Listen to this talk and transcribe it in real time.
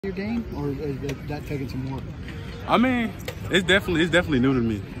Your game, or is that taking some work? I mean, it's definitely new to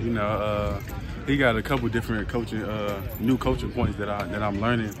me. You know, he got a couple different coaching, new coaching points that I'm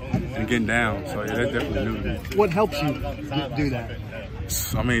learning and getting down. So yeah, that's definitely new to me. What helps you do that?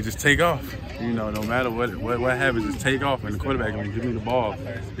 I mean, just take off. You know, no matter what happens, just take off, and the quarterback gonna give me the ball.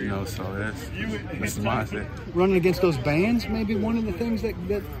 You know, so that's the mindset. Running against those bands, maybe one of the things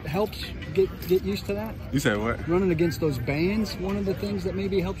that helps get used to that. You said what? Running against those bands, one of the things that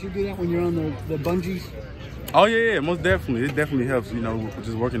maybe helps you do that when you're on the bungees. Oh yeah, most definitely. It definitely helps. You know,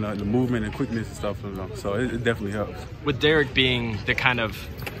 just working on the movement and quickness and stuff. So it definitely helps. With Derek being the kind of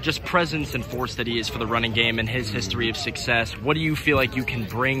just presence and force that he is for the running game and his history of success, what do you feel like you can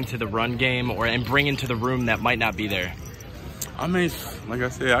bring to the run game and bring into the room that might not be there? I mean, like I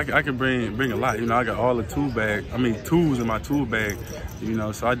said, I can bring a lot. You know, I got all the tools in my tool bag. You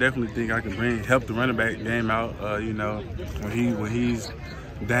know, so I definitely think I can help the running back game out. You know, when he's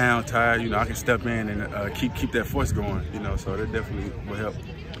down, tired, you know, I can step in and keep that force going. You know, so that definitely will help.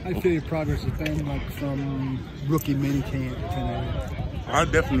 I feel your progress has been like from rookie minicamp to now. I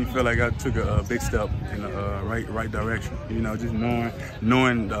definitely feel like I took a big step in the right direction. You know, just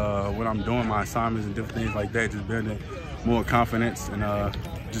knowing what I'm doing, my assignments and different things like that, just building more confidence and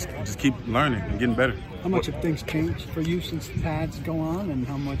just keep learning and getting better. How much have things changed for you since pads go on, and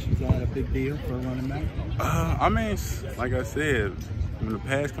how much is that a big deal for a running back? I mean, like I said, when the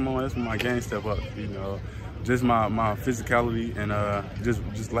pads come on, that's when my game step up. You know, just my physicality and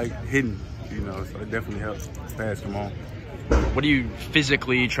just like hitting. You know, so it definitely helps. Pads come on. What are you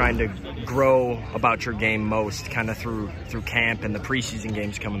physically trying to grow about your game most, kind of through camp and the preseason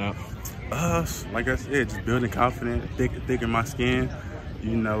games coming up? Like I said, just building confidence, thick in my skin.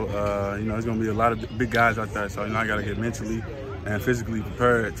 You know, there's gonna be a lot of big guys out there, so you know I gotta get mentally and physically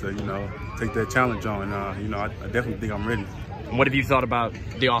prepared to take that challenge on. I definitely think I'm ready. And what have you thought about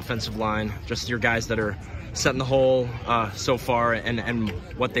the offensive line? Just your guys that are setting the hole so far, and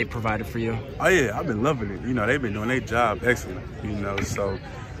what they provided for you? Oh yeah, I've been loving it. You know, they've been doing their job excellent. You know, so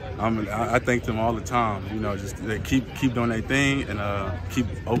I thank them all the time. You know, just they keep doing their thing and keep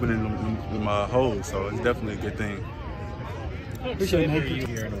opening them holes. So it's definitely a good thing. How excited are you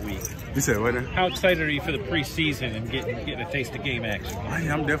here in a week? You said what? How excited are you for the preseason and getting a taste of game action?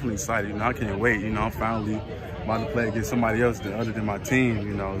 I'm definitely excited. You know, I can't wait. You know, I'm finally about to play against somebody else other than my team.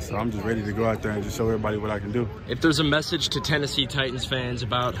 You know, so I'm just ready to go out there and just show everybody what I can do. If there's a message to Tennessee Titans fans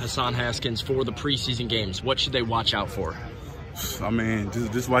about Hassan Haskins for the preseason games, what should they watch out for? I mean,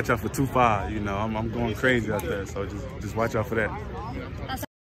 just watch out for 2-5. You know, I'm going crazy out there, so just watch out for that.